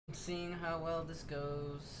seeing how well this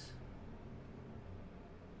goes.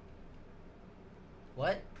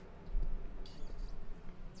 What?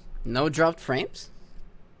 No dropped frames?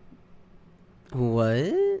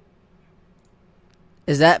 What?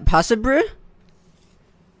 Is that possible?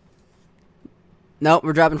 No,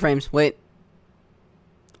 we're dropping frames. Wait.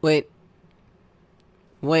 Wait.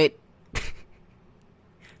 Wait.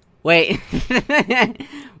 Wait.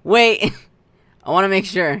 Wait. I want to make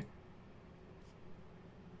sure.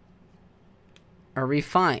 Are we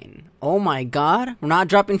fine? Oh my god. We're not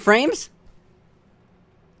dropping frames?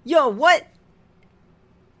 Yo, what?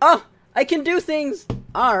 Oh, I can do things.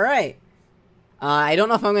 Alright. I don't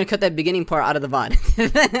know if I'm going to cut that beginning part out of the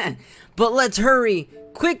VOD. But let's hurry.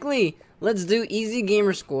 Quickly. Let's do easy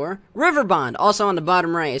gamer score. Riverbond. Also on the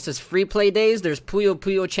bottom right, it says free play days. There's Puyo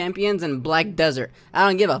Puyo Champions and Black Desert. I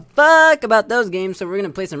don't give a fuck about those games, so we're going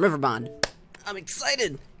to play some Riverbond. I'm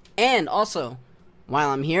excited. And also, while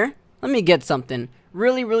I'm here, let me get something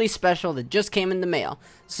really, really special that just came in the mail.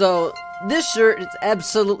 So, this shirt is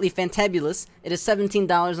absolutely fantabulous. It is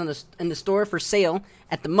 $17 in the store for sale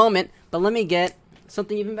at the moment, but let me get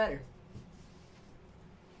something even better.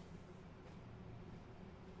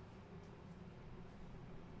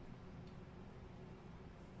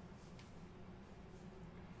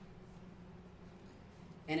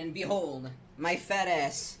 And then behold, my fat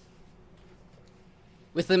ass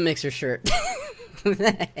with the mixer shirt.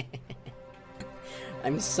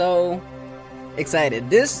 I'm so excited.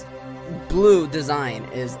 This blue design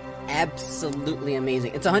is absolutely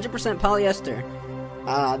amazing. It's 100% polyester.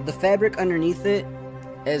 The fabric underneath it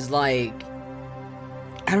is like,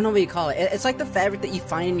 I don't know what you call it. It's like the fabric that you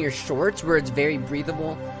find in your shorts, where it's very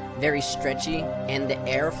breathable, very stretchy, and the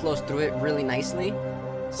air flows through it really nicely.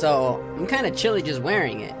 So I'm kind of chilly just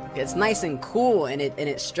wearing it. It's nice and cool, and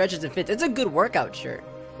it stretches and fits. It's a good workout shirt.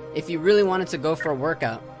 If you really wanted to go for a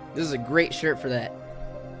workout, this is a great shirt for that.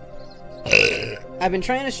 I've been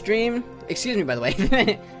trying to stream. Excuse me, by the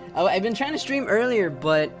way. I've been trying to stream earlier,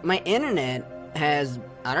 but my internet has,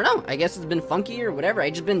 I don't know, I guess it's been funky or whatever.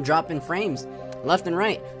 I just been dropping frames left and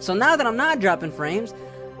right. So now that I'm not dropping frames,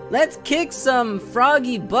 let's kick some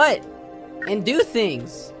froggy butt and do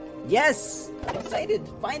things. Yes, I'm excited.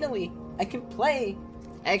 Finally, I can play.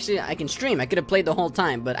 Actually, I can stream. I could have played the whole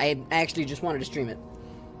time, but I actually just wanted to stream it.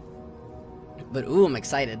 But ooh, I'm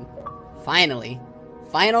excited. Finally.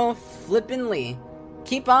 Final flippin'ly.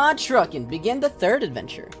 Keep on trucking. Begin the third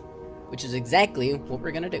adventure. Which is exactly what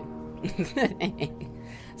we're gonna do.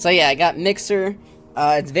 So yeah, I got Mixer.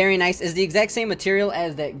 It's very nice. It's the exact same material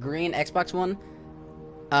as that green Xbox One.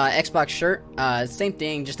 Xbox shirt. Same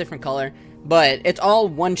thing, just different color. But it's all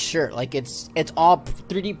one shirt. Like, it's all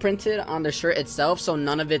 3D printed on the shirt itself, so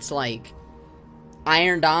none of it's, like,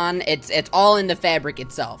 ironed on. It's all in the fabric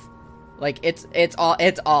itself. Like, it's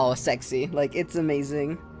all sexy. Like, it's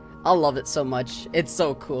amazing. I love it so much. It's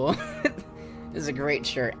so cool. It's a great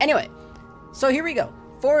shirt. Anyway, so here we go.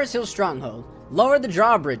 Forest Hill Stronghold. Lower the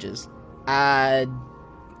drawbridges.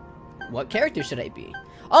 What character should I be?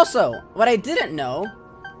 Also, what I didn't know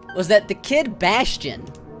was that the kid Bastion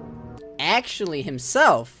actually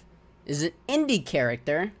himself is an indie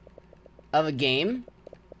character of a game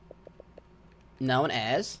known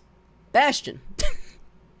as Bastion.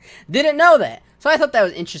 Didn't know that. So I thought that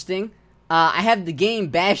was interesting. I have the game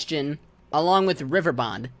Bastion along with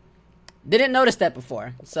Riverbond. Didn't notice that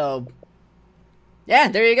before. So, yeah,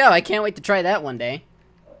 there you go. I can't wait to try that one day.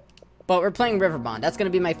 But we're playing Riverbond. That's going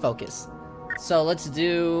to be my focus. So let's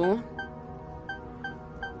do...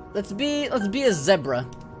 Let's be a zebra.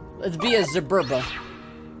 Let's be a zebrba.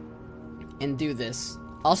 And do this.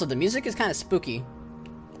 Also, the music is kind of spooky.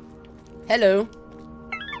 Hello.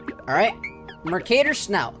 Alright. Mercator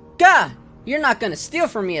Snout. Gah! You're not gonna steal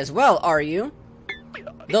from me as well, are you?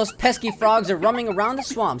 Those pesky frogs are roaming around the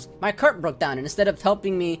swamps. My cart broke down, and instead of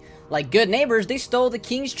helping me like good neighbors, they stole the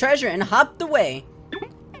king's treasure and hopped away.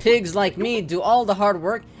 Pigs like me do all the hard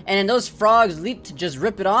work, and then those frogs leap to just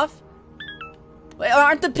rip it off? Wait,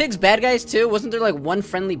 aren't the pigs bad guys too? Wasn't there like one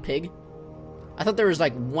friendly pig? I thought there was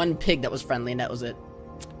like one pig that was friendly and that was it.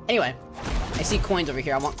 Anyway, I see coins over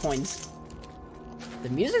here. I want coins. The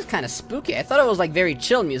music's kind of spooky. I thought it was like very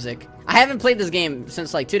chill music. I haven't played this game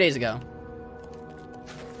since like 2 days ago.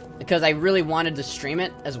 Because I really wanted to stream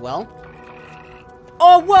it as well.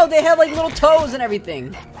 Oh, whoa, they have like little toes and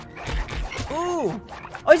everything. Ooh.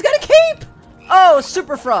 Oh, he's got a cape! Oh,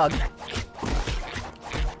 super frog.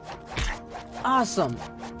 Awesome.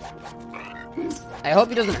 I hope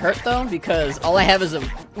he doesn't hurt though, because all I have is a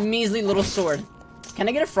measly little sword. Can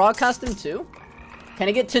I get a frog costume too? Can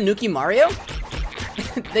I get Tanuki Mario?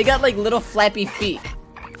 They got like little flappy feet.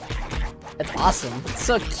 That's awesome. It's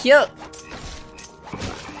so cute.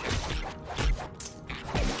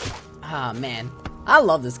 Ah, man. I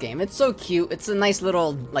love this game. It's so cute. It's a nice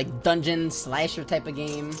little, like, dungeon slasher type of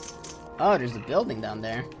game. Oh, there's a building down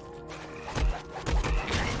there.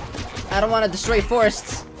 I don't want to destroy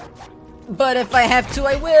forests. But if I have to,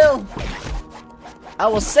 I will. I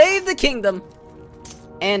will save the kingdom.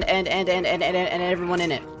 And everyone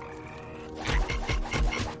in it.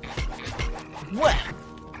 What?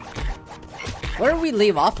 Where do we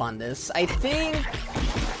leave off on this? I think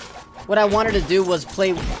what I wanted to do was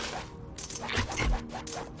play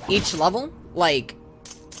each level, like,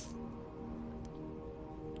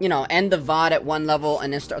 you know, end the VOD at one level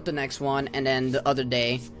and then start the next one, and then the other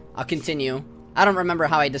day I'll continue. I don't remember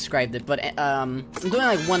how I described it, but I'm doing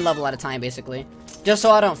like one level at a time, basically, just so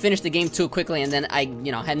I don't finish the game too quickly and then I,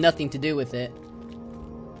 you know, had nothing to do with it.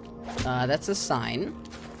 That's a sign.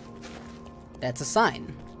 That's a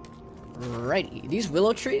sign. Righty. These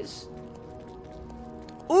willow trees?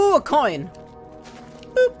 Ooh, a coin!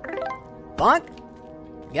 Boop! Bonk!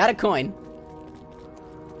 Got a coin.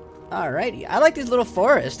 Alrighty. I like these little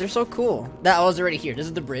forests. They're so cool. That I was already here. This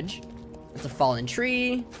is the bridge. It's a fallen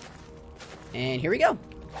tree. And here we go.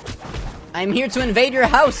 I'm here to invade your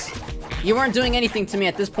house. You weren't doing anything to me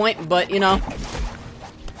at this point, but, you know,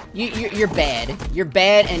 you're bad. You're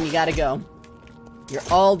bad and you gotta go. You're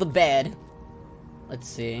all the bad. Let's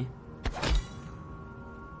see.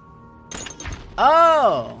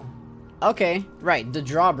 Oh! Okay. Right. The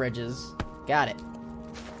drawbridges. Got it.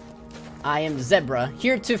 I am Zebra,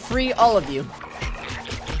 here to free all of you.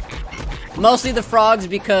 Mostly the frogs,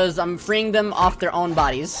 because I'm freeing them off their own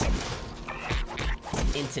bodies.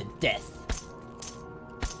 Into death.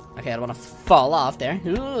 Okay, I don't want to fall off there.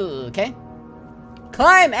 Ooh, okay.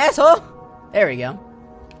 Climb, asshole! There we go.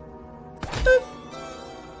 Boop.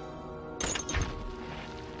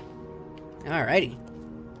 Alrighty.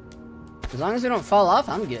 As long as we don't fall off,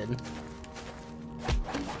 I'm good.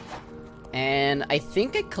 And I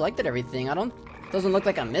think I collected everything. Doesn't look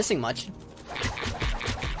like I'm missing much.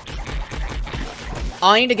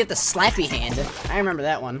 Oh, I need to get the slappy hand. I remember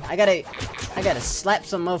that one. I gotta slap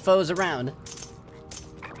some mofos around.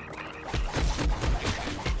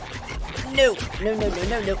 No, no, no, no,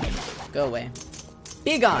 no, no. Go away.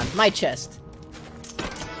 Be gone, my chest.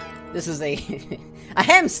 This is a a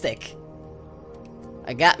ham stick.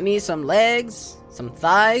 I got me some legs, some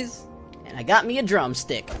thighs, and I got me a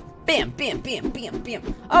drumstick. Bam, bam, bam, bam,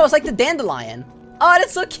 bam. Oh, it's like the dandelion. Oh,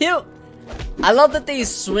 that's so cute. I love that they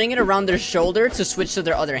swing it around their shoulder to switch to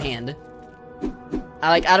their other hand.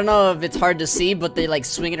 I don't know if it's hard to see, but they like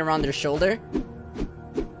swing it around their shoulder.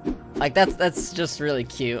 Like that's just really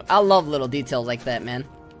cute. I love little details like that, man.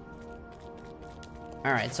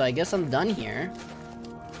 Alright, so I guess I'm done here.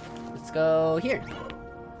 Let's go here.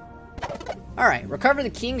 Alright, recover the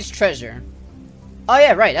king's treasure. Oh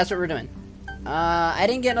yeah, right, that's what we're doing. I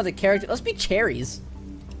didn't get another character. Let's be cherries.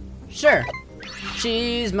 Sure.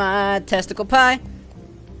 She's my testicle pie.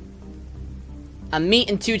 A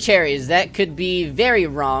meat and 2 cherries. That could be very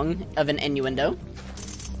wrong of an innuendo.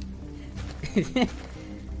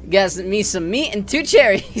 Got me some meat and 2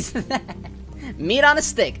 cherries. Meat on a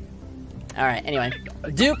stick. Alright, anyway.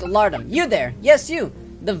 Duke Lardum. You there. Yes, you.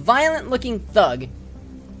 The violent-looking thug.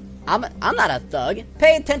 I'm not a thug.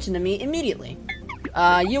 Pay attention to me immediately.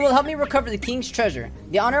 You will help me recover the king's treasure.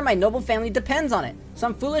 The honor of my noble family depends on it.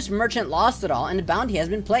 Some foolish merchant lost it all, and a bounty has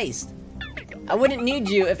been placed. I wouldn't need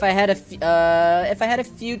you if I had a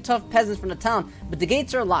few tough peasants from the town, but the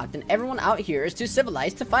gates are locked, and everyone out here is too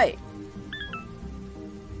civilized to fight.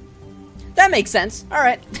 That makes sense. All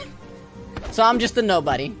right. So I'm just a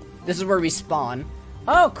nobody. This is where we spawn.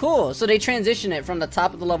 Oh, cool. So they transition it from the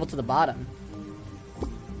top of the level to the bottom.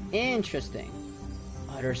 Interesting.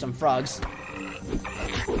 Oh, there are some frogs.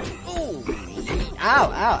 Ooh.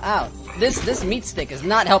 Ow, ow, ow. This meat stick is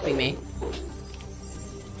not helping me.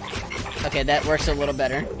 Okay, that works a little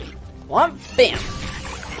better. One, bam.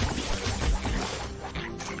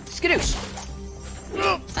 Skadoosh.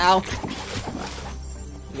 Ow.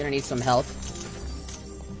 You're gonna need some health.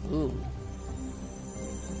 Ooh.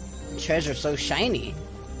 Treasure so shiny.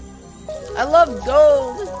 I love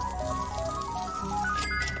gold.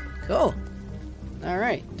 Cool.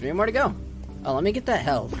 Alright, 3 more to go. Oh, let me get that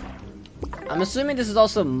health. I'm assuming this is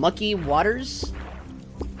also mucky waters.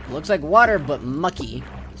 Looks like water, but mucky.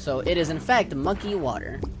 So it is in fact mucky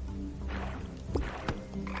water.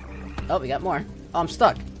 Oh, we got more. Oh, I'm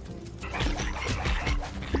stuck.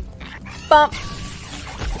 Bump.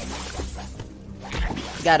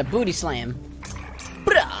 Got a booty slam.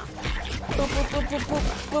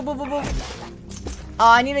 Oh,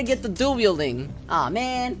 I need to get the dual wielding. Aw,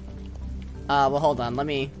 man. Well, hold on. Let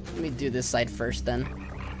me do this side first, then.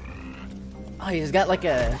 Oh, he's got like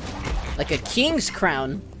a king's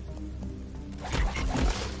crown.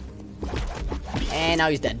 And now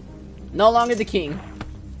he's dead. No longer the king.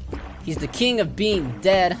 He's the king of being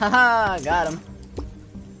dead. Haha, got him.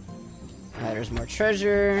 Alright, there's more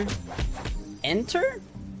treasure. Enter?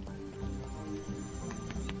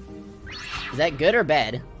 Is that good or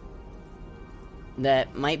bad?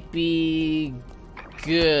 That might be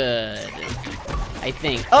good, I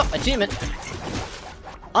think. Oh, achievement.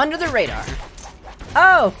 Under the radar.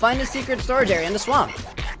 Oh, find a secret storage area in the swamp.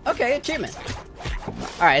 Okay, achievement.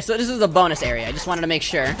 Alright, so this is a bonus area. I just wanted to make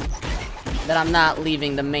sure that I'm not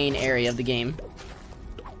leaving the main area of the game.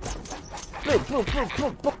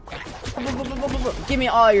 Give me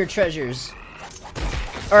all your treasures.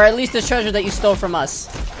 Or at least the treasure that you stole from us.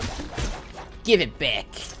 Give it back.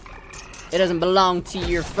 It doesn't belong to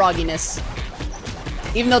your frogginess.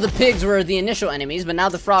 Even though the pigs were the initial enemies, but now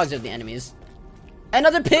the frogs are the enemies.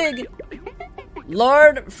 Another pig!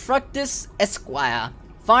 Lord Fructus Esquire.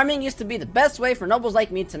 Farming used to be the best way for nobles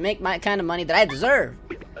like me to make my kind of money that I deserve.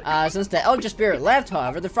 Since the Eldra Spirit left,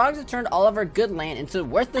 however, the frogs have turned all of our good land into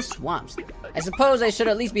worthless swamps. I suppose I should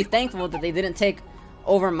at least be thankful that they didn't take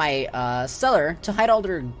over my cellar to hide all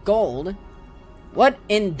their gold. What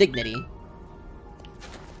indignity.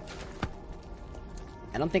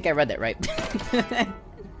 I don't think I read that right.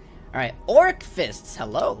 Alright, Orc Fists,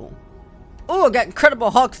 hello. Oh, I got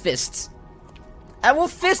incredible Hulk Fists. I will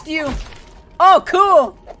fist you! Oh,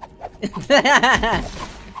 cool!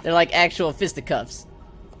 They're like actual fisticuffs.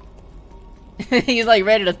 He's like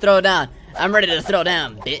ready to throw down. I'm ready to throw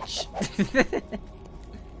down, bitch.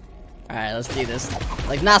 Alright, let's do this.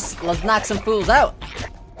 Like, let's knock some fools out.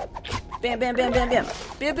 Bam, bam, bam, bam, bam.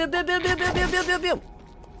 Bam, bam, bam, bam, bam, bam, bam, bam, bam, bam.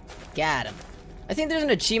 Got him. I think there's an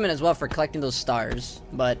achievement as well for collecting those stars,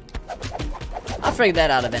 but I'll figure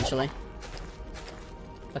that out eventually.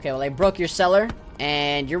 Okay, well, I broke your cellar,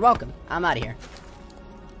 and you're welcome. I'm out of here.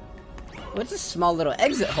 What's this small little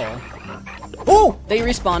exit hole? Oh, they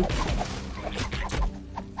respawned.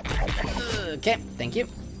 Okay, thank you.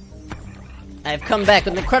 I've come back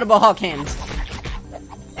with incredible hawk hands.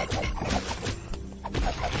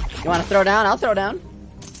 You want to throw down? I'll throw down.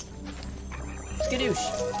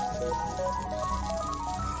 Skadoosh.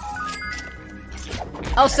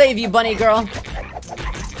 I'll save you, bunny girl,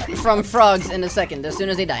 from frogs in a second, as soon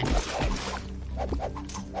as they die.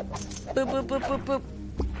 Boop, boop, boop, boop, boop.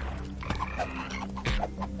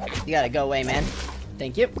 You gotta go away, man.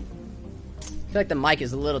 Thank you. I feel like the mic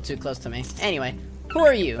is a little too close to me. Anyway, who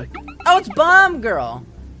are you? Oh, it's Bomb Girl!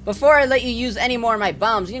 Before I let you use any more of my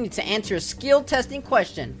bombs, you need to answer a skill testing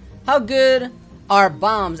question. How good are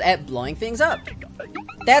bombs at blowing things up?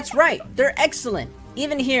 That's right, they're excellent.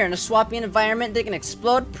 Even here in a swampy environment, they can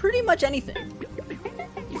explode pretty much anything.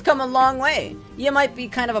 You've come a long way. You might be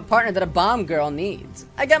kind of a partner that a bomb girl needs.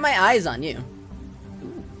 I got my eyes on you.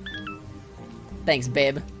 Thanks,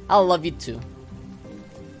 babe. I'll love you too.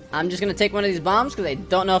 I'm just gonna take one of these bombs because I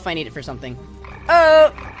don't know if I need it for something.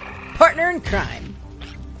 Oh! Partner in crime.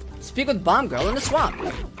 Speak with Bomb Girl in the swamp.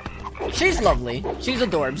 She's lovely. She's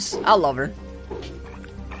adorbs. I'll love her.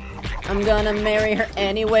 I'm gonna marry her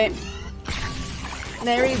anyway.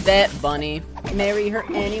 Marry that bunny. Marry her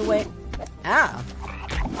anyway. Ah.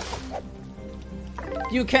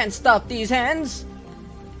 You can't stop these hands.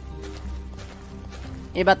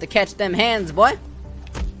 You about to catch them hands, boy?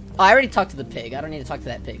 Oh, I already talked to the pig. I don't need to talk to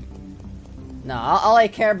that pig. No, all I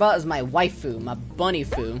care about is my waifu, my bunny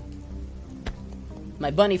foo. My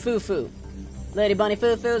bunny foo-foo. Lady bunny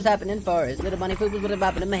foo-foo's happening for us. Little bunny foo-foo's what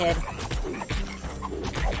happened in my head.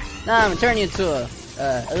 Now I'm gonna turn you into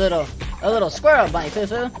a little squirrel bunny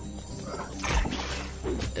foo-foo.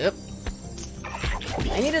 Yep.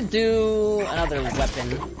 I need to do another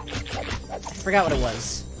weapon. I forgot what it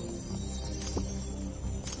was.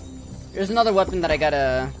 There's another weapon that I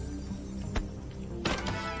gotta...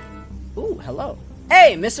 Ooh, hello.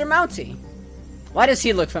 Hey, Mr. Mountie! Why does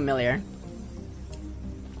he look familiar?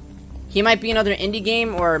 He might be another indie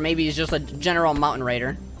game, or maybe he's just a general mountain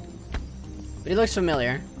raider. But he looks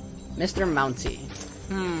familiar. Mr. Mountie.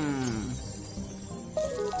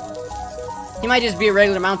 He might just be a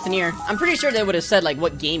regular mountaineer. I'm pretty sure they would have said, like,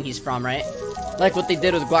 what game he's from, right? Like what they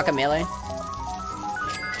did with Guacamelee.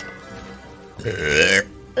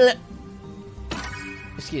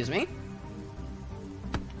 Excuse me.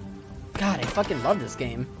 God, I fucking love this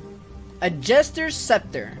game. A Jester's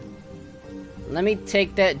Scepter. Let me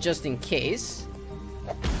take that just in case.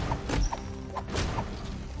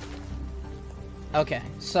 Okay,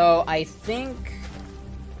 so I think...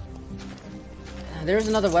 There's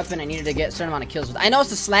another weapon I needed to get a certain amount of kills with. I know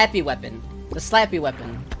it's a slappy weapon. The slappy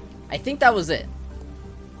weapon. I think that was it.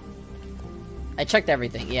 I checked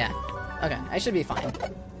everything, yeah. Okay, I should be fine.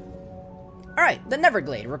 Alright, the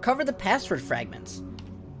Neverglade. Recover the password fragments.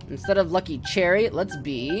 Instead of Lucky Cherry, let's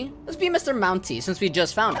be Mr. Mounty, since we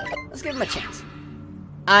just found it. Let's give him a chance.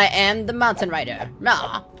 I am the Mountain Rider.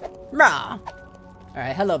 Rah! Rah!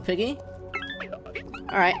 Alright, hello, Piggy.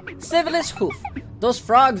 Alright, Civilist Hoof. Those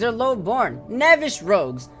frogs are low-born. Knavish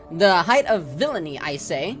rogues. The height of villainy, I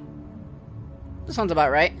say. That sounds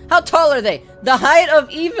about right. How tall are they? The height of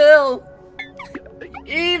evil!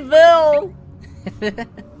 Evil!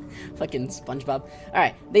 Fucking SpongeBob.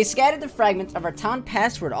 Alright, they scattered the fragments of our town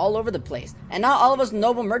password all over the place. And now all of us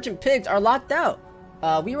noble merchant pigs are locked out.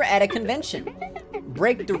 We were at a convention.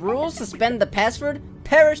 Break the rules, suspend the password,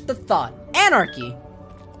 perish the thought. Anarchy!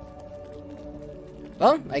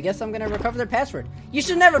 Well, I guess I'm gonna recover their password. You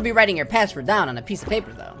should never be writing your password down on a piece of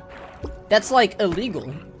paper, though. That's, like,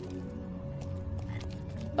 illegal.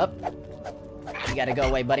 Up. You gotta go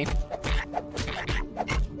away, buddy.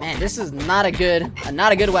 Man, this is not a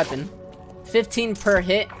good weapon. 15 per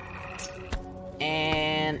hit.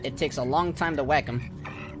 And it takes a long time to whack him.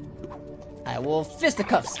 I will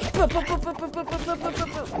fisticuffs.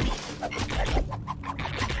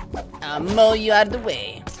 I'll mow you out of the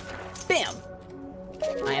way. Bam!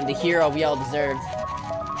 I am the hero we all deserved.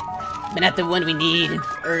 But not the one we need,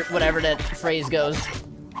 or whatever that phrase goes.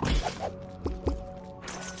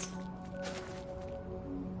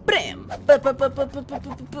 Bam! I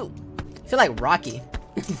feel like Rocky.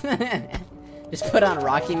 Just put on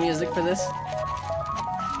Rocky music for this.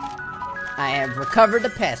 I have recovered the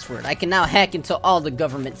password. I can now hack into all the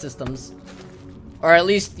government systems. Or at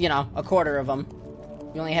least, you know, a quarter of them.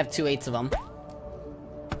 We only have 2/8 of them.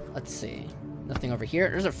 Let's see. Nothing over here.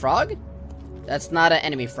 There's a frog? That's not an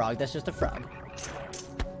enemy frog. That's just a frog.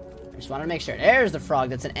 I just want to make sure. There's the frog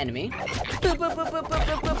that's an enemy. Boop, boop, boop, boop,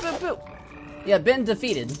 boop, boop, boop, boop. You have been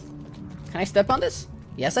defeated. Can I step on this?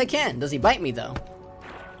 Yes, I can. Does he bite me, though?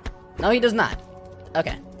 No, he does not.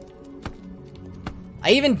 Okay.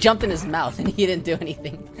 I even jumped in his mouth and he didn't do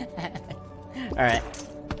anything. Alright.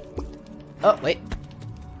 Oh, wait.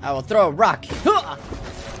 I will throw a rock.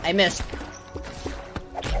 I missed.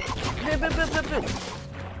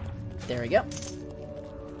 There we go.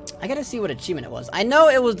 I gotta see what achievement it was. I know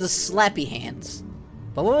it was the slappy hands.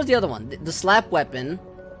 But what was the other one? The slap weapon.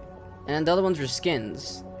 And the other ones were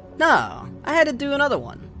skins. No, I had to do another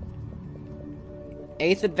one.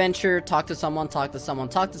 8th adventure, talk to someone,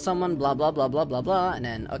 blah, blah, blah, blah, blah, blah. And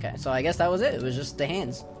then, okay, so I guess that was it. It was just the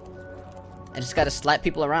hands. I just gotta slap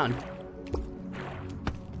people around.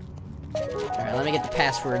 Alright, let me get the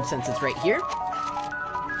password since it's right here.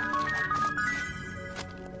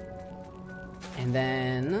 And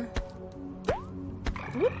then...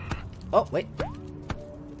 Whoop. Oh, wait. Oh,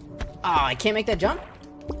 I can't make that jump?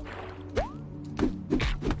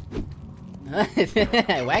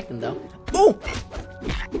 I whacked him, though. Ooh!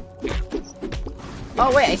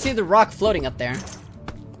 Oh, wait, I see the rock floating up there.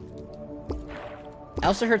 I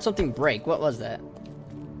also heard something break. What was that?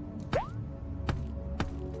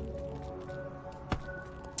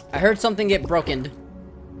 I heard something get broken.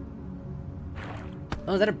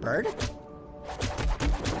 Oh, is that a bird?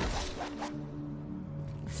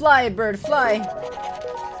 Fly, bird, fly!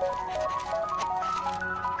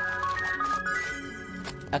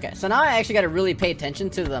 Okay, so now I actually gotta really pay attention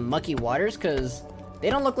to the mucky waters, because they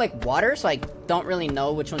don't look like water, so I don't really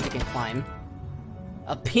know which ones you can climb.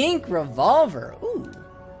 A pink revolver! Ooh.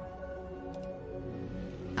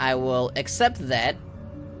 I will accept that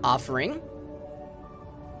offering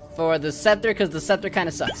for the scepter, because the scepter kind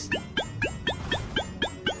of sucks.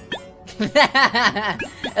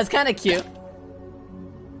 That's kind of cute.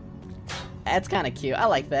 That's kind of cute. I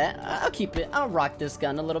like that. I'll keep it. I'll rock this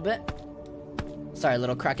gun a little bit. Sorry,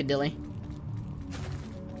 little crocodile.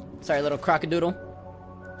 Sorry, little crocodile.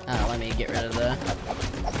 Let me get rid of the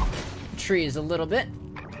trees a little bit.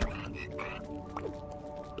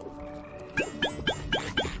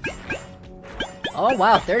 Oh,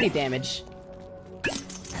 wow, 30 damage.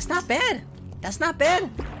 That's not bad. That's not bad.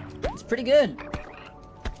 It's pretty good.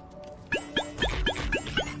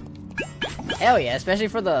 Hell yeah, especially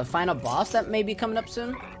for the final boss that may be coming up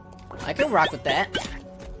soon. I can rock with that.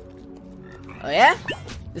 Oh yeah?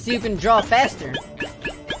 To see who can draw faster.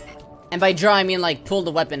 And by draw, I mean like pull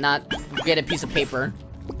the weapon, not get a piece of paper.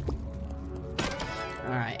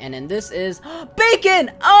 Alright, and then this is...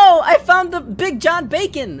 Bacon! Oh, I found the Big John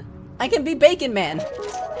Bacon! I can be Bacon Man.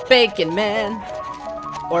 Bacon Man.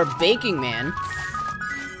 Or Baking Man.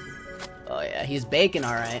 Oh yeah, he's bacon,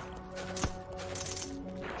 alright.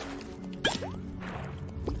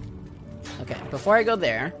 Okay, before I go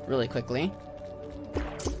there, really quickly,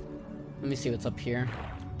 let me see what's up here.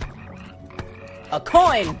 A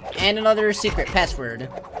coin! And another secret password.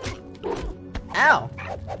 Ow!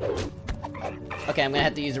 Okay, I'm gonna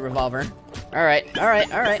have to use a revolver. Alright,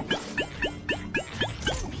 alright, alright.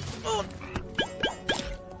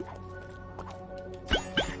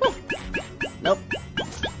 Nope.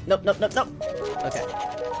 Nope, nope, nope, nope. Okay.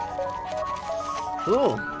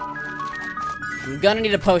 Ooh. I'm gonna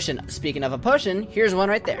need a potion. Speaking of a potion, here's one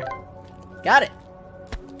right there. Got it.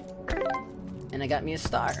 And I got me a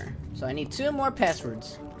star. So I need 2 more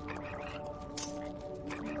passwords.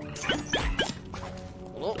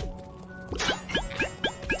 Oh.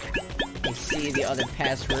 Let's see the other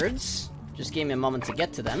passwords. Just gave me a moment to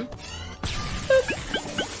get to them.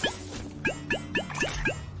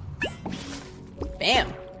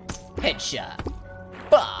 Bam! Headshot.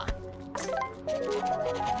 Bah!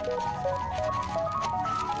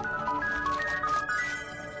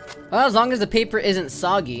 Well, as long as the paper isn't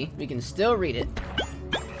soggy, we can still read it.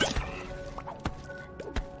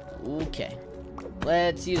 Okay.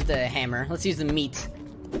 Let's use the hammer. Let's use the meat.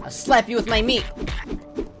 I'll slap you with my meat!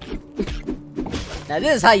 Now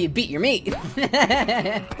this is how you beat your meat!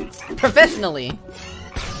 Professionally!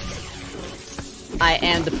 I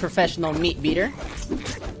am the professional meat beater.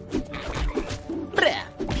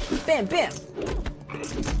 Bam, bam!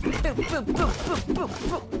 Boop, boop, boop, boop, boop,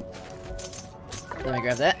 boop. Let me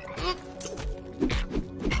grab that.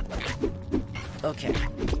 Okay.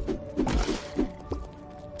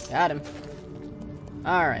 Got him.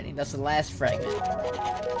 Alrighty, that's the last fragment.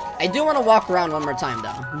 I do want to walk around one more time,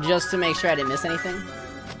 though, just to make sure I didn't miss anything.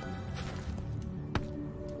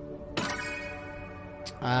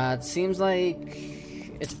 It seems like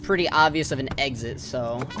it's pretty obvious of an exit,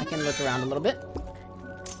 so I can look around a little bit.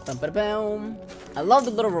 Bum-ba-da-boom. I love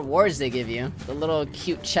the little rewards they give you. The little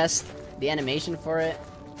cute chest, the animation for it.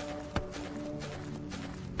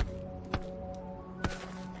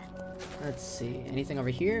 Let's see. Anything over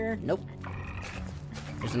here? Nope.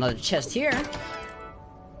 There's another chest here.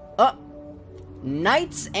 Oh!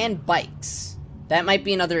 Knights and Bikes. That might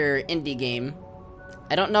be another indie game.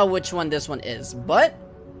 I don't know which one this one is, but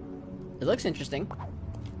it looks interesting.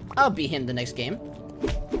 I'll beat him the next game.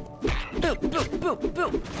 Boop, boop, boop,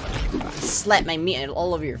 boop. Slap my meat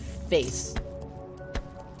all over your face.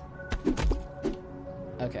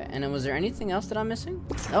 Okay, and then was there anything else that I'm missing?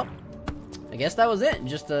 Nope. I guess that was it,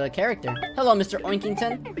 just a character. Hello, Mr.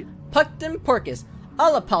 Oinkington. Puckton Porkus.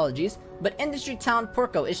 All apologies, but Industry Town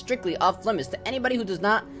Porco is strictly off limits to anybody who does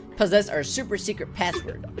not possess our super secret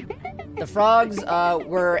password. The frogs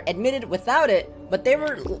were admitted without it, but they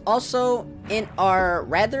were also in our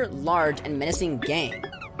rather large and menacing gang.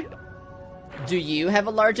 Do you have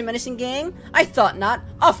a large and menacing gang? I thought not.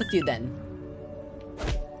 Off with you then.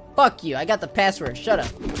 Fuck you, I got the password, shut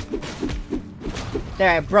up. There,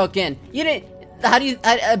 I broke in. You didn't... How do you...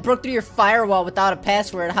 I broke through your firewall without a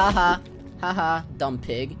password, haha. Haha, dumb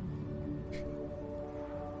pig.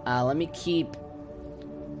 Let me keep...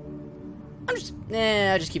 I'll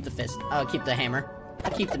just keep the fist. I'll keep the hammer.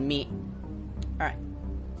 I'll keep the meat. Alright.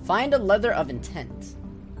 Find a leather of intent.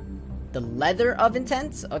 The leather of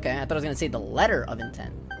intent? Okay, I thought I was gonna say the letter of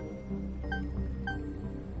intent.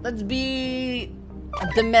 Let's be...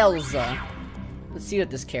 Demelza. Let's see what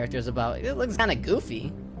this character is about. It looks kinda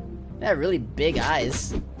goofy. They have really big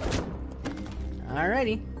eyes.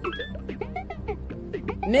 Alrighty.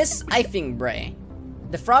 Miss Eiffingbray.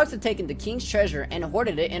 The frogs have taken the king's treasure and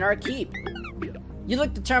hoarded it in our keep. You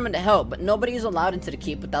look determined to help, but nobody is allowed into the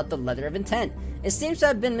keep without the letter of intent. It seems to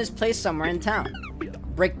have been misplaced somewhere in town.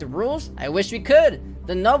 Break the rules? I wish we could.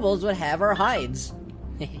 The nobles would have our hides.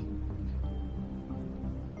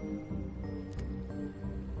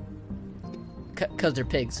 Cause they're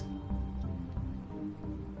pigs.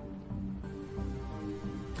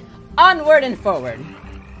 Onward and forward.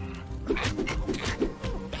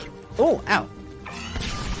 Oh, ow.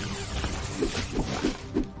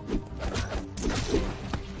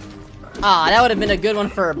 Ah, that would have been a good one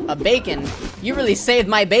for a bacon. You really saved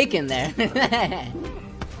my bacon there.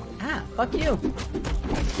 Ah, fuck you.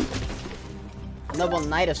 Noble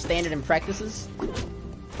knight of standard and practices.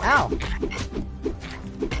 Ow.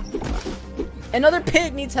 Another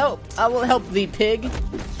pig needs help. I will help thee, pig.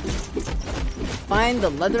 Find the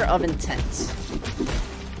leather of intent.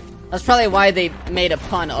 That's probably why they made a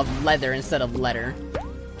pun of leather instead of letter.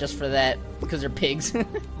 Just for that, because they're pigs.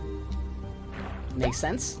 Makes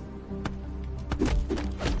sense.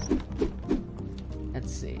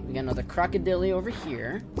 Let's see. We got another crocodile over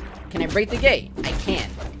here. Can I break the gate? I can.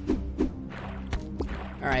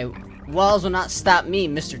 Alright. Walls will not stop me,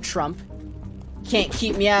 Mr. Trump. Can't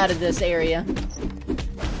keep me out of this area.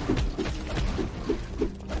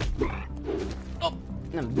 Oh,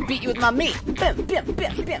 I'm gonna beat you with my meat. Bam, bam,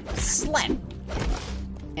 bam, bam. Slap.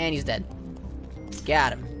 And he's dead.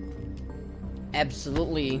 Got him.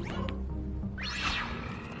 Absolutely.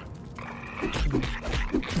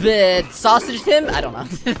 The sausaged him? I don't know.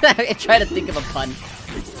 I tried to think of a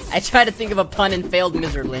pun. And failed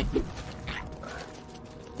miserably.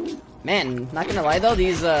 Man, not gonna lie though,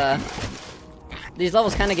 these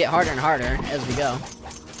levels kind of get harder and harder as we go.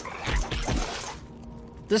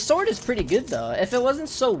 The sword is pretty good though. If it wasn't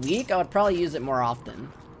so weak, I would probably use it more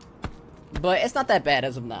often. But it's not that bad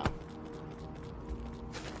as of now.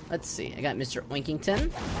 Let's see. I got Mr.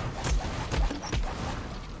 Oinkington.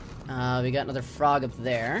 We got another frog up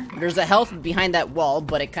there. There's a health behind that wall,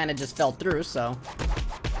 but it kind of just fell through, so.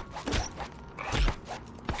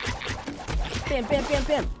 Bam, bam, bam,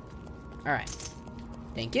 bam. Alright.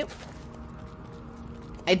 Thank you.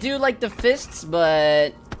 I do like the fists,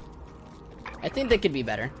 but I think they could be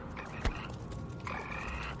better.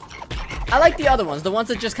 I like the other ones, the ones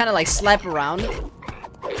that just kind of like slap around.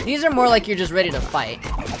 These are more like you're just ready to fight.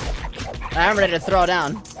 I'm ready to throw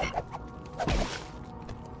down.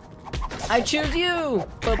 I choose you!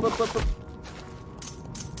 Boop, boop, boop, boop.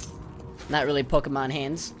 Not really Pokemon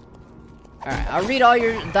hands. Alright, I'll read all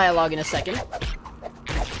your dialogue in a second.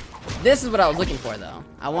 This is what I was looking for, though.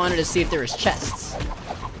 I wanted to see if there was chests.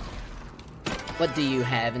 What do you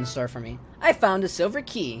have in store for me? I found a silver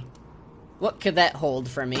key. What could that hold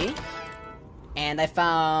for me? And I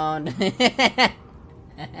found...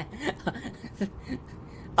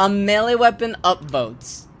 a melee weapon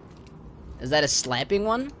upvotes. Is that a slapping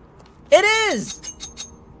one? It is!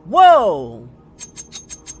 Whoa!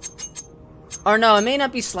 Or no, it may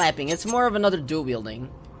not be slapping. It's more of another dual wielding.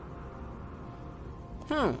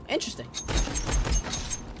 Interesting.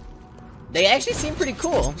 They actually seem pretty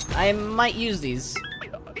cool. I might use these.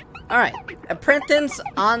 Alright. Apprentice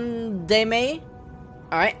on Deme.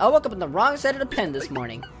 Alright, I woke up on the wrong side of the pen this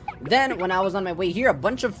morning. Then, when I was on my way here, a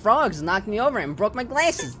bunch of frogs knocked me over and broke my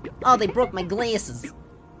glasses. Oh, they broke my glasses.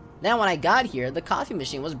 Then when I got here, the coffee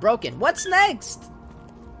machine was broken. What's next?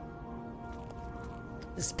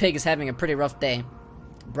 This pig is having a pretty rough day.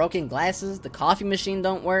 Broken glasses, the coffee machine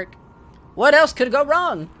don't work. What else could go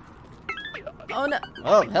wrong? Oh no.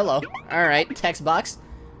 Oh, hello. Alright, text box.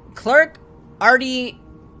 Clerk Artie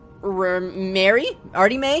Mary?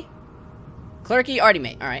 Artie May? Clerky Artie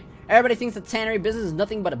May. Alright. Everybody thinks the tannery business is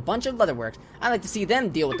nothing but a bunch of leatherworks. I like to see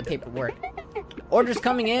them deal with the paperwork. Orders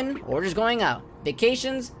coming in, orders going out.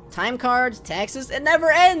 Vacations, time cards, taxes, it never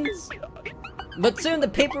ends! But soon the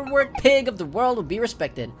paperwork pig of the world will be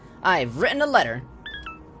respected. I've written a letter.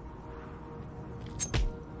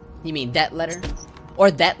 You mean that letter?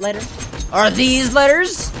 Or that letter? Are these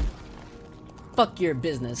letters? Fuck your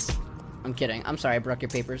business. I'm kidding. I'm sorry I broke your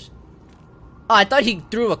papers. Oh, I thought he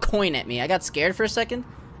threw a coin at me. I got scared for a second.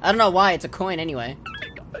 I don't know why, it's a coin anyway.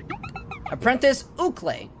 Apprentice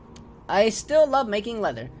Ukle. I still love making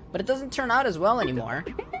leather, but it doesn't turn out as well anymore.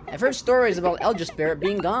 I've heard stories about Eldra Spirit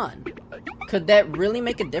being gone. Could that really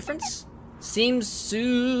make a difference? Seems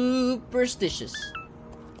superstitious.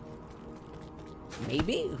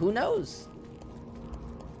 Maybe? Who knows?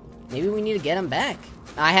 Maybe we need to get him back.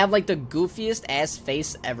 I have like the goofiest ass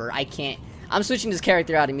face ever. I can't. I'm switching this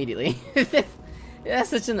character out immediately. That's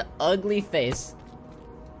such an ugly face.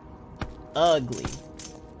 Ugly.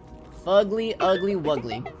 Fugly, ugly,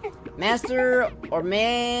 wuggly. Master or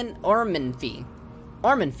man Ormanfee.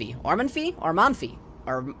 Ormanfee. Ormanfee? Ormanfee.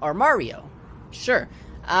 Or Mario. Sure.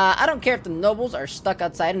 I don't care if the nobles are stuck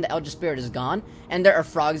outside and the Eldra Spirit is gone, and there are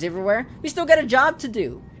frogs everywhere. We still got a job to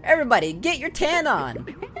do. Everybody, get your tan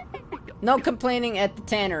on. No complaining at the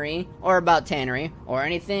tannery, or about tannery, or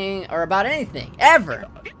anything, or about anything, ever.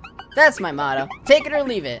 That's my motto. Take it or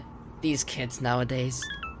leave it. These kids nowadays.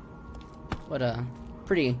 What a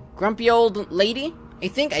pretty grumpy old lady. I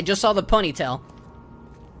think I just saw the ponytail.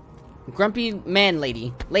 Grumpy man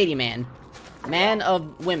lady. Lady man. Man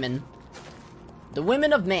of women. The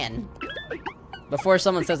women of man. Before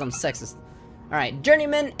someone says I'm sexist. Alright,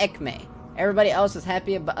 Journeyman Ekme. Everybody else is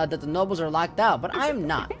happy about, that the nobles are locked out, but I'm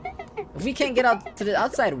not. If we can't get out to the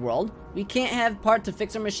outside world, we can't have part to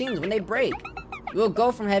fix our machines when they break. We'll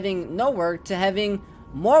go from having no work to having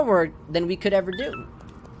more work than we could ever do.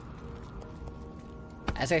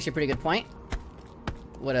 That's actually a pretty good point.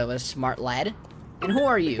 What a smart lad. And who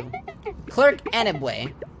are you? Clerk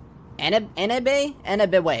Anabwe. Anabe?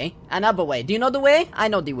 Anabewe. Do you know the way? I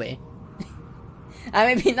know the way. I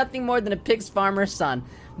may be nothing more than a pig's farmer's son,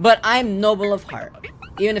 but I'm noble of heart.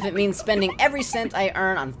 Even if it means spending every cent I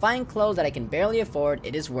earn on fine clothes that I can barely afford,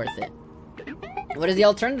 it is worth it. What is the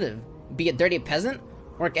alternative? Be a dirty peasant?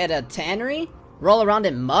 Work at a tannery? Roll around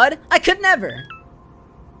in mud? I could never!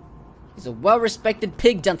 He's a well-respected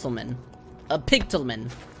pig gentleman. A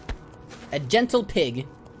pigtleman. A gentle pig.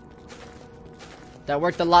 That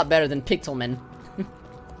worked a lot better than pigtleman.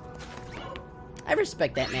 I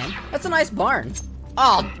respect that, man. That's a nice barn.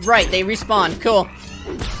 Oh, right, they respawn. Cool.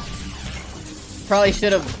 Probably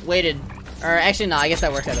should have waited. Or actually, no, I guess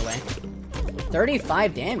that works either way.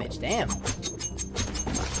 35 damage, damn.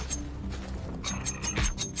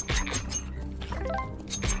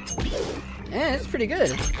 Yeah, that's pretty good.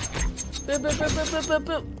 Boop, boop, boop, boop, boop, boop,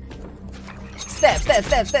 boop. Stab, stab,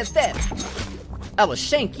 stab, stab, stab. I will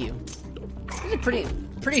shank you. These are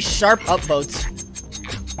pretty sharp upvotes.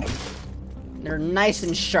 They're nice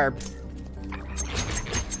and sharp.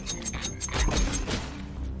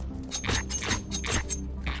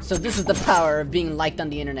 So this is the power of being liked on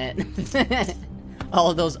the internet.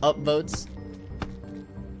 All of those upvotes.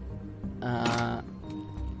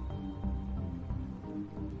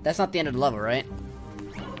 That's not the end of the level, right?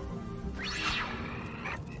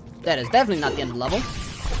 That is definitely not the end of the level.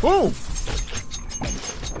 Woo!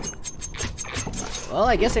 Well,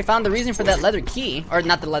 I guess I found the reason for that leather key. Or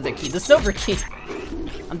not the leather key, the silver key.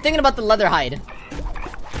 I'm thinking about the leather hide.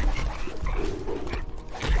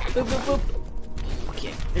 Boop, boop, boop.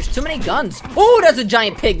 Okay, there's too many guns. Oh, that's a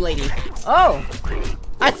giant pig lady. Oh,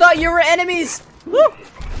 I thought you were enemies. Woo!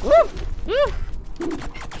 Woo! Woo!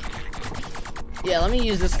 Yeah, let me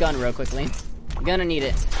use this gun real quickly. I'm gonna need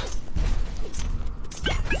it.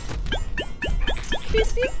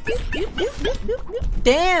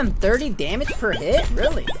 Damn, 30 damage per hit?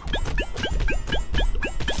 Really?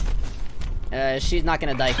 She's not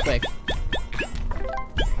gonna die quick.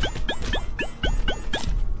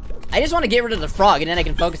 I just want to get rid of the frog and then I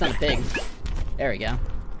can focus on the pig. There we go.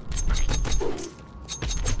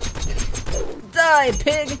 Die,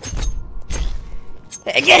 pig!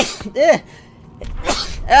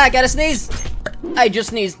 I gotta sneeze! I just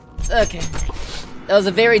sneezed. Okay. That was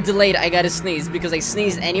a very delayed I gotta sneeze because I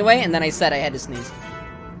sneezed anyway and then I said I had to sneeze.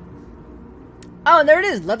 Oh, and there it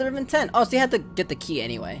is! Letter of Intent. Oh, so you had to get the key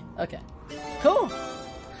anyway. Okay. Cool.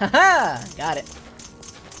 Haha! Got it.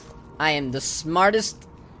 I am the smartest,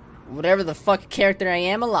 whatever the fuck character I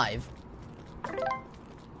am alive.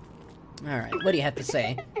 Alright, what do you have to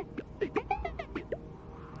say?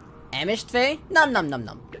 Amishtve? Num num num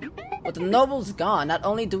num. With the nobles gone, not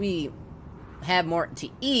only do we have more to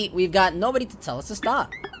eat, we've got nobody to tell us to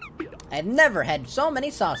stop. I've never had so many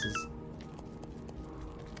sauces.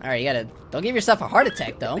 Alright, you gotta... Don't give yourself a heart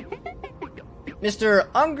attack, though. Mr.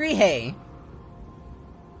 Hungry Hay.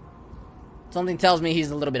 Something tells me he's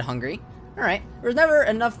a little bit hungry. Alright, there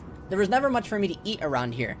was never much for me to eat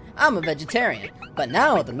around here. I'm a vegetarian. But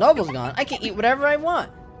now, with the nobles gone, I can eat whatever I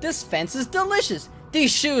want. This fence is delicious.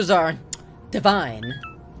 These shoes are... divine.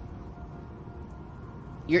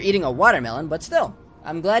 You're eating a watermelon, but still.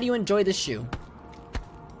 I'm glad you enjoy this shoe.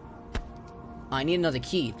 Oh, I need another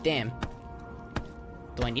key. Damn.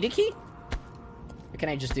 Do I need a key? Or can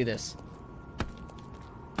I just do this?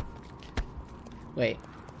 Wait.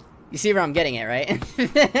 You see where I'm getting it, right?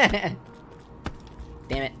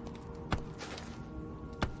 Damn it.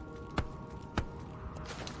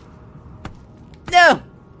 No!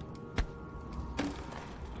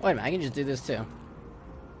 Wait a minute, I can just do this too.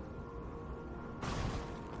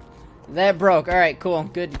 That broke. Alright, cool.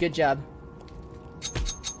 Good job.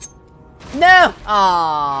 No!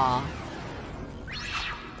 Aww.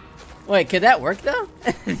 Wait, could that work though?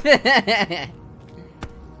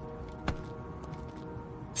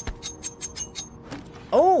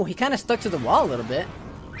 Oh, he kind of stuck to the wall a little bit.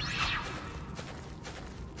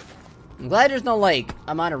 I'm glad there's no, like,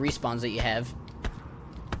 amount of respawns that you have.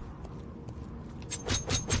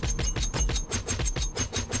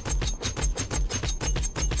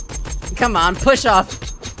 Come on, push off.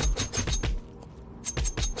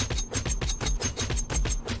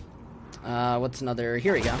 What's another?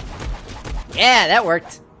 Here we go. Yeah, that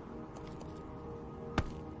worked.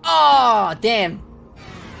 Oh, damn.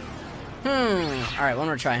 Alright, one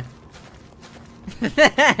more try.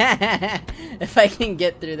 If I can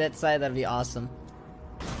get through that side, that'd be awesome.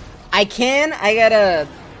 I gotta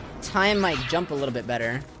time my jump a little bit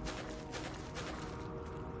better.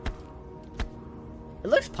 It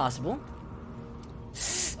looks possible.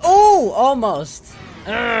 Oh, almost.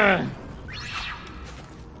 Ugh.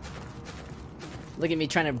 Look at me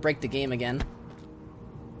trying to break the game again.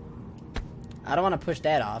 I don't want to push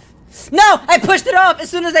that off. No! I pushed it off! As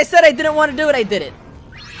soon as I said I didn't want to do it, I did it.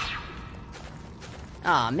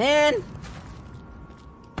 Aw, man.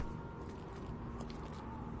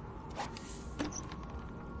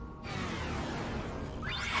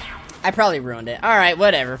 I probably ruined it. Alright,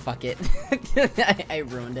 whatever, fuck it. I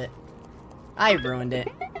ruined it. I ruined it.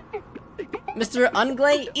 Mr.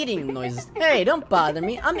 Unglay eating noises. Hey, don't bother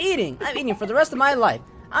me. I'm eating. I'm eating for the rest of my life.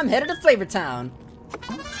 I'm headed to Flavor Town.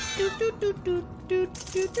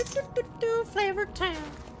 Flavor Town.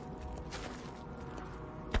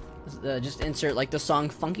 Just insert like the song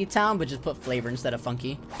Funky Town, but just put flavor instead of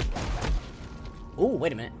funky. Oh,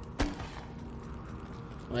 wait a minute.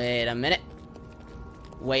 Wait a minute.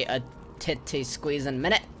 Wait a titty squeezing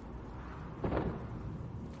minute.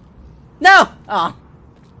 No! Oh.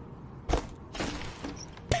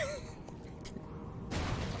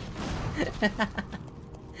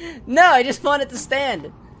 No, I just want it to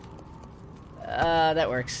stand. That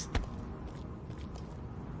works.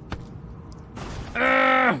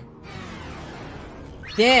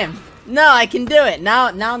 Damn. No, I can do it. Now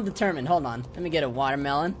I'm determined. Hold on. Let me get a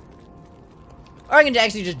watermelon. Or I can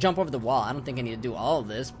actually just jump over the wall. I don't think I need to do all of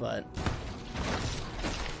this, but...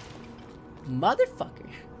 Motherfucker.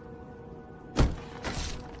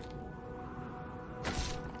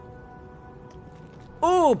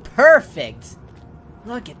 Ooh, perfect.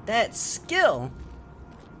 Look at that skill.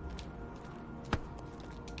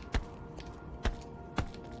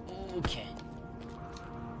 Okay.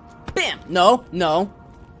 Bam! No, no.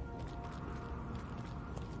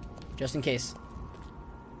 Just in case.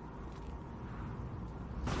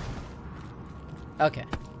 Okay.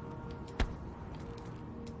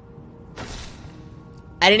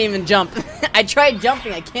 I didn't even jump. I tried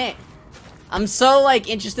jumping, I can't. I'm so, like,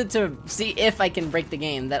 interested to see if I can break the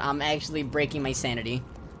game that I'm actually breaking my sanity.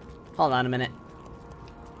 Hold on a minute.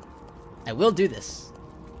 I will do this.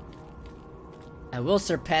 I will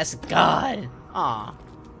surpass God. Aw.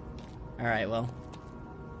 Alright, well.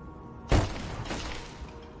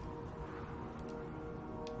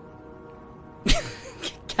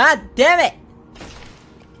 God damn it!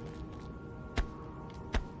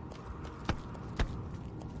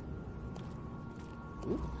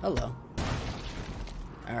 Ooh, hello.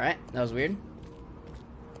 Alright, that was weird.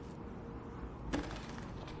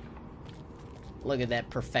 Look at that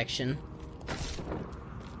perfection.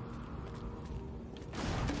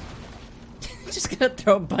 Just gonna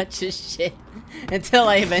throw a bunch of shit until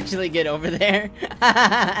I eventually get over there.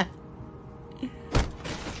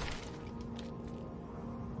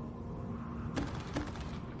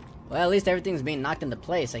 Well, at least everything's being knocked into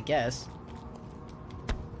place, I guess.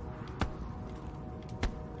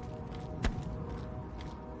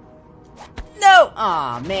 No!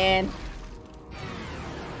 Aw, man.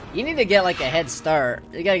 You need to get like a head start.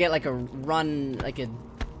 You gotta get like a run, like a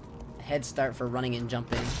head start for running and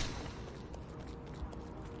jumping.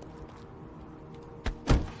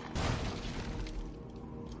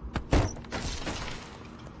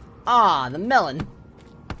 Ah, the melon.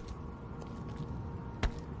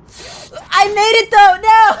 I made it though!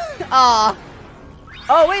 No! Ah.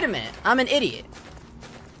 Oh, wait a minute. I'm an idiot.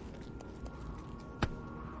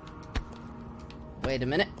 Wait a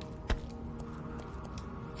minute.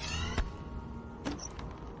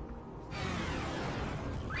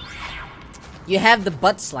 You have the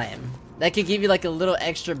butt slam. That could give you like a little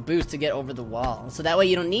extra boost to get over the wall. So that way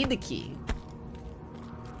you don't need the key.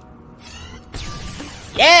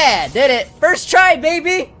 Yeah, did it. First try,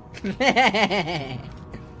 baby.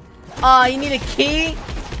 Aw, you need a key?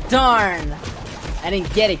 Darn. I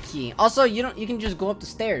didn't get a key. Also, you can just go up the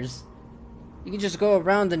stairs. You can just go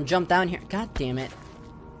around and jump down here. God damn it.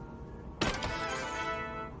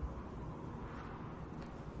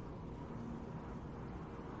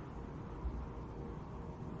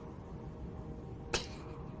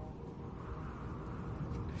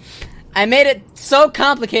 I made it so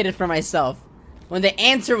complicated for myself when the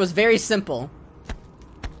answer was very simple.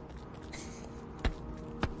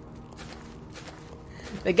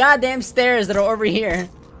 The goddamn stairs that are over here.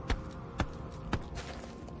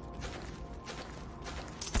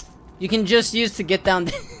 You can just use to get down.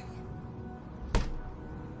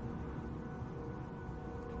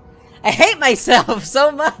 I hate myself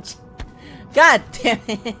so much. God damn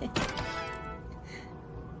it.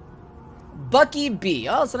 Bucky B.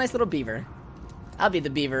 Oh, it's a nice little beaver. I'll be the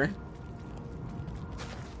beaver.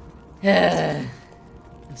 I'm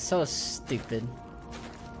so stupid.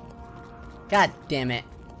 God damn it.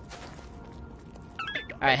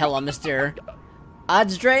 Alright, hello, Mr.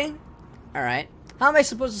 Oddsdray. Alright. How am I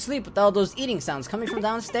supposed to sleep with all those eating sounds coming from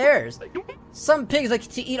downstairs? Some pigs like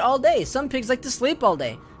to eat all day. Some pigs like to sleep all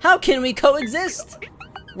day. How can we coexist?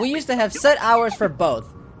 We used to have set hours for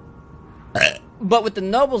both. But with the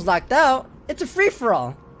nobles locked out, it's a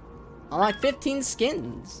free-for-all. Unlock 15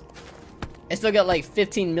 skins. I still got like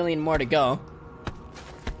 15 million more to go.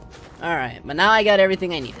 Alright, but now I got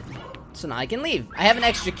everything I needed. So now I can leave. I have an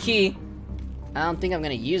extra key. I don't think I'm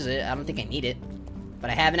gonna use it. I don't think I need it. But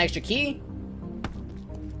I have an extra key.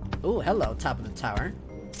 Ooh, hello, top of the tower.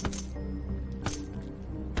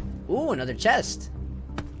 Ooh, another chest.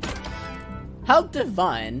 How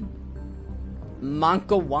divine.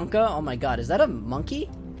 Monka Wonka? Oh my god, is that a monkey?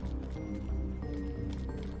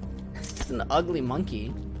 It's an ugly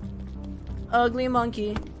monkey. Ugly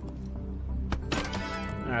monkey.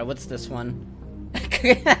 Alright, what's this one?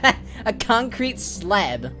 A concrete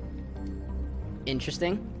slab.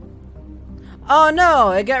 Interesting. Oh no,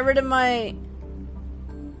 I got rid of my...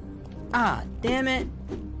 Ah, damn it.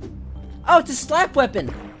 Oh, it's a slap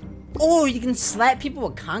weapon. Oh, you can slap people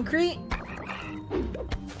with concrete?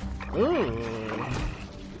 Ooh.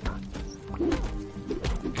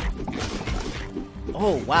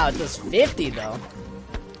 Oh, wow, it does 50 though.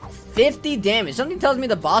 50 damage. Something tells me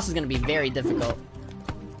the boss is gonna be very difficult.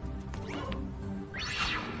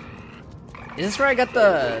 Is this where I got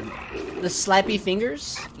the slappy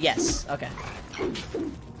fingers? Yes, okay.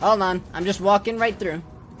 Hold on, I'm just walking right through.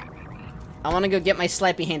 I wanna go get my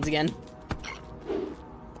slappy hands again.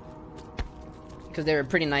 Because they were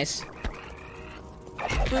pretty nice.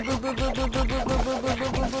 Boop, boop, boop, boop, boop, boop, boop, boop,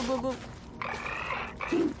 boop, boop, boop, boop.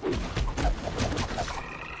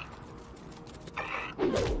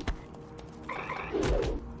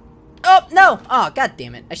 Oh, no! Oh, god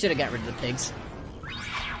damn it. I should have got rid of the pigs.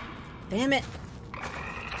 Damn it.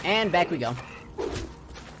 And back we go.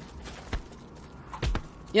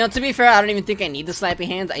 You know, to be fair, I don't even think I need the slappy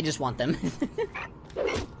hands. I just want them.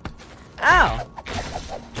 Ow!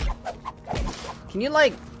 Can you,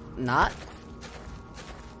 like, not?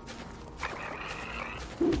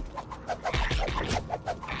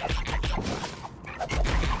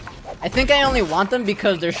 I think I only want them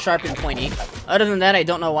because they're sharp and pointy. Other than that, I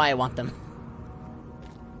don't know why I want them.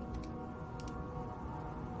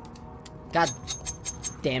 God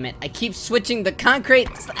damn it. I keep switching the concrete.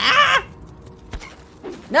 Ah!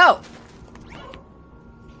 No!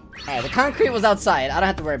 Alright, the concrete was outside. I don't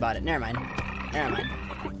have to worry about it. Never mind. Never mind.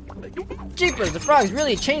 Jeepers, the frog's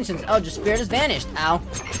really changed since Eldra Spirit has vanished. Ow.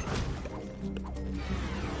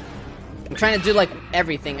 I'm trying to do, like,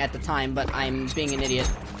 everything at the time, but I'm being an idiot.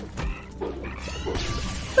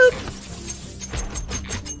 Boop.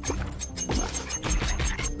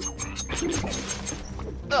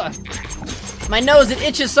 Ugh. My nose, it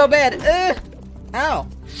itches so bad. Ugh. Ow.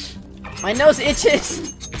 My nose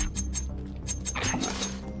itches.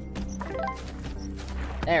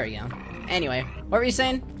 There we go. Anyway, what were you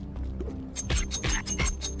saying?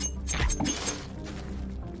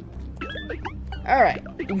 Alright.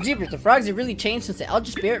 Jeepers, the frogs have really changed since the Eldra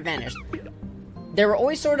Spirit vanished. They were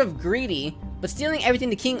always sort of greedy, but stealing everything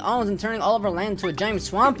the king owns and turning all of our land into a giant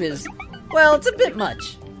swamp is, well, it's a bit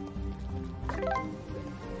much.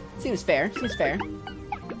 Seems fair. Seems fair.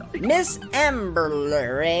 Miss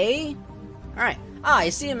Amberler, eh? Alright. Ah, I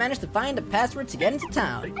see you managed to find a password to get into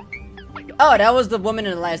town. Oh, that was the woman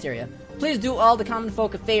in the last area. Please do all the common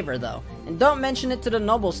folk a favor, though, and don't mention it to the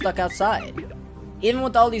nobles stuck outside. Even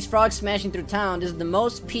with all these frogs smashing through town, this is the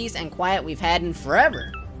most peace and quiet we've had in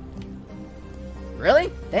forever.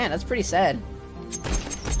 Really? Damn, that's pretty sad.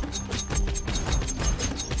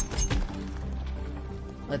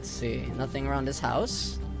 Let's see. Nothing around this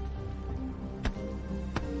house.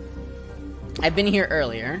 I've been here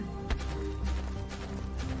earlier.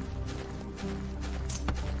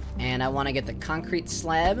 And I want to get the concrete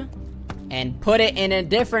slab and put it in a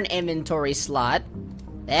different inventory slot.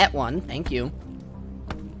 That one, thank you.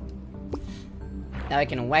 Now I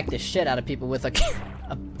can whack the shit out of people with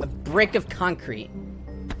a brick of concrete.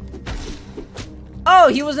 Oh,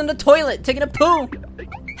 he was in the toilet taking a poo.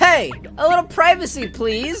 Hey, a little privacy,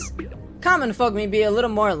 please. Common folk may be a little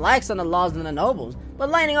more lax on the laws than the nobles, but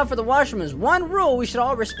lining up for the washroom is one rule we should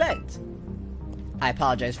all respect. I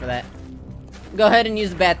apologize for that. Go ahead and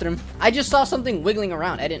use the bathroom. I just saw something wiggling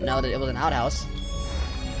around. I didn't know that it was an outhouse.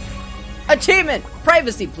 Achievement!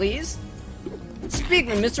 Privacy, please. Speak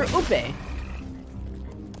with Mr. Upe.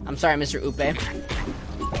 I'm sorry, Mr. Upe.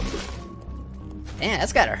 Man,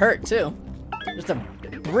 that's gotta hurt, too. Just a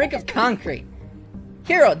brick of concrete.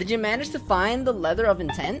 Hero, did you manage to find the leather of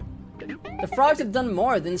intent? The frogs have done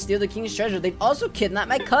more than steal the king's treasure. They've also kidnapped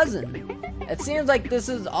my cousin. It seems like this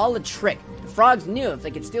is all a trick. The frogs knew if they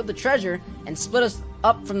could steal the treasure and split us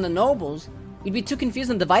up from the nobles, we'd be too confused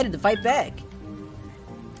and divided to fight back.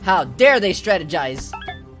 How dare they strategize?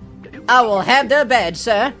 I will have their badge,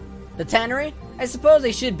 sir. The tannery? I suppose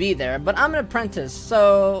they should be there, but I'm an apprentice,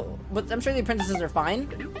 so... But I'm sure the apprentices are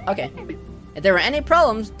fine. Okay. If there were any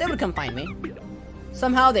problems, they would come find me.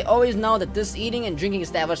 Somehow they always know that this eating and drinking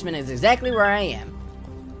establishment is exactly where I am.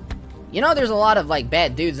 You know there's a lot of, like,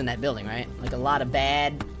 bad dudes in that building, right? Like, a lot of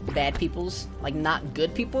bad peoples. Like, not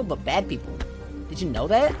good people, but bad people. Did you know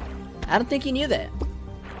that? I don't think you knew that.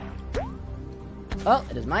 Well,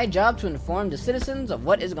 it is my job to inform the citizens of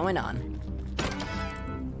what is going on.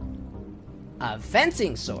 A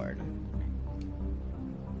fencing sword.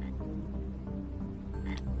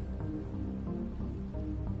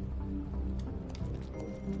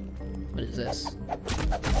 What is this?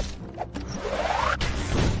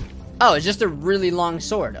 Oh, it's just a really long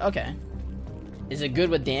sword. Okay. Is it good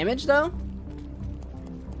with damage, though?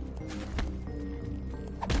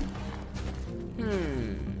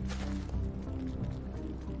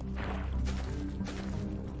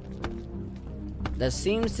 That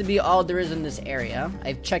seems to be all there is in this area.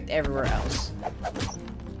 I've checked everywhere else.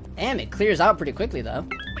 Damn, it clears out pretty quickly, though.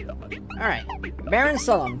 Alright. Baron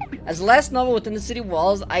Sullum. As the last noble within the city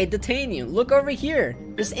walls, I detain you. Look over here.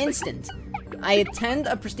 This instant. I attend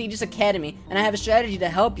a prestigious academy, and I have a strategy to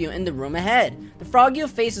help you in the room ahead. The frog you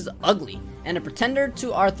face is ugly, and a pretender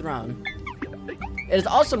to our throne. It is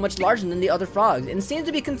also much larger than the other frogs, and seems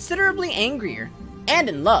to be considerably angrier. And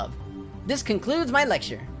in love. This concludes my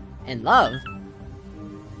lecture. In love?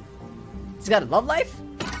 He's got a love life?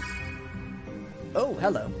 Oh,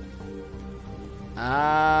 hello.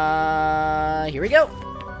 Here we go.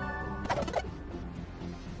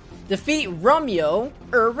 Defeat Rumyo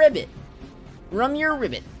Ribbit. Rumyo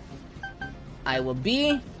Ribbit. I will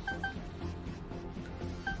be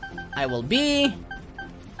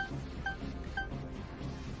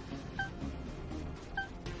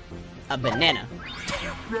a banana.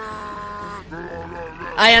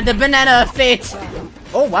 I am the banana of fate.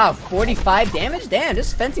 Oh wow, 45 damage? Damn,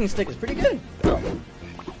 this fencing stick is pretty good.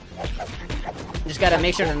 Just gotta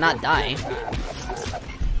make sure to not die.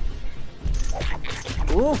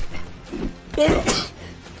 Ooh.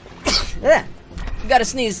 Yeah. You gotta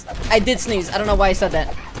sneeze. I did sneeze. I don't know why I said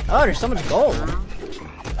that. Oh, there's so much gold.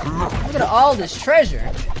 Look at all this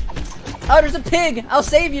treasure. Oh, there's a pig. I'll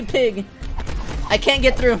save you, pig. I can't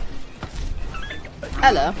get through.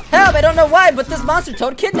 Hello. Help, I don't know why, but this monster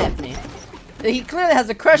toad kidnapped me. He clearly has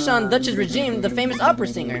a crush on Duchess Regime, the famous opera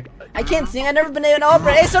singer. I can't sing, I've never been in an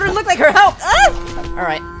opera. Hey, sort of look like her, help! Ah!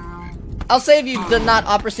 Alright. I'll save you, the not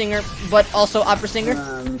opera singer, but also opera singer.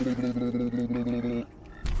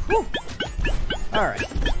 Alright.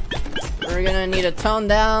 We're gonna need to tone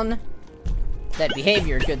down that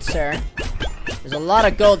behavior, good sir. There's a lot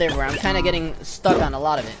of gold everywhere. I'm kind of getting stuck on a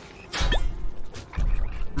lot of it.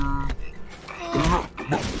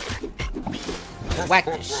 Whack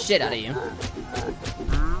the shit out of you.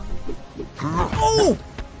 Oh!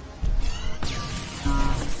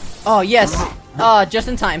 Oh, yes. Just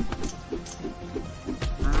in time.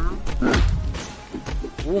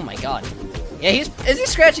 Oh my god. Yeah, is he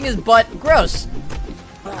scratching his butt? Gross.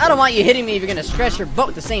 I don't want you hitting me if you're gonna scratch your butt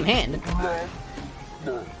with the same hand.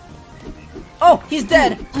 Oh, he's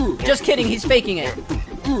dead. Just kidding, he's faking it.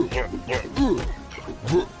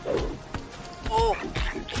 Oh.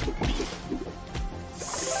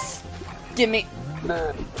 Give me.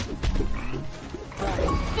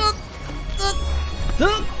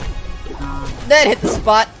 That hit the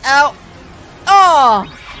spot. Ow.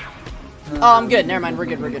 Oh. Oh, I'm good. Never mind. We're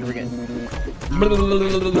good. We're good. We're good.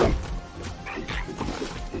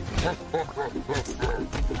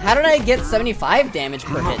 How did I get 75 damage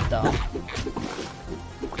per hit, though?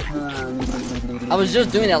 I was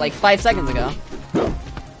just doing that like 5 seconds ago.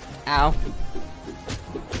 Ow.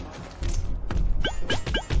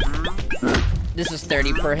 This is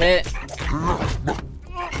 30 per hit.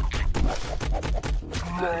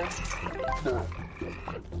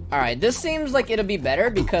 Alright, this seems like it'll be better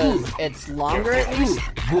because it's longer at least.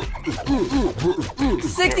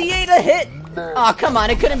 68 a hit! Aw, oh, come on,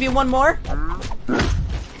 it couldn't be one more.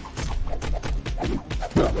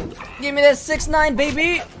 Give me that 6-9,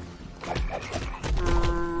 baby!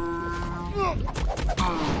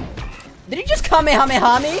 Did he just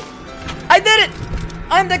Kamehameha me? I did it!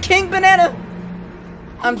 I'm the King Banana!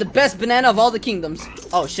 I'm the best banana of all the kingdoms.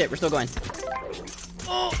 Oh shit, we're still going.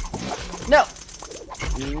 Oh. No!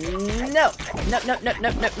 No! No, no, no,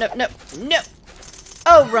 no, no, no, no, no!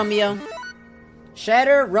 Oh, Romeo.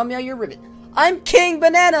 Shatter, Romeo, your ribbit. I'm King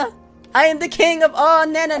Banana! I am the king of all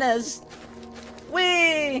nananas!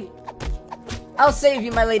 Whee! I'll save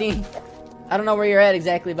you, my lady. I don't know where you're at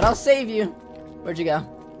exactly, but I'll save you. Where'd you go?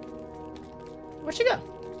 Where'd she go?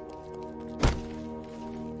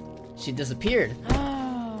 She disappeared.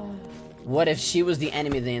 What if she was the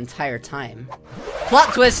enemy the entire time?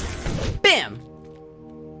 Plot twist! Bam!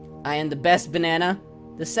 I am the best banana,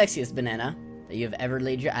 the sexiest banana that you have ever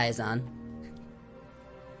laid your eyes on.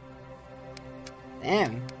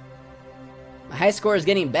 Damn. My high score is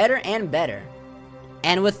getting better and better.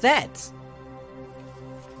 And with that,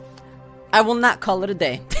 I will not call it a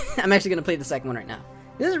day. I'm actually gonna play the second one right now.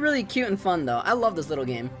 This is really cute and fun though. I love this little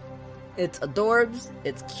game. It's adorbs,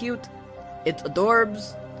 it's cute, it's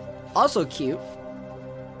adorbs, also cute,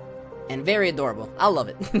 and very adorable. I love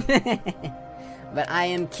it. But I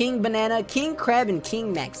am King Banana, King Crab, and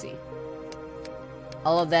King Maxie.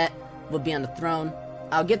 All of that will be on the throne.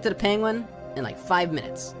 I'll get to the penguin in like 5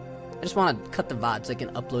 minutes. I just want to cut the VOD so I can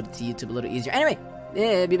upload it to YouTube a little easier. Anyway,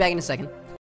 yeah, I'll be back in a second.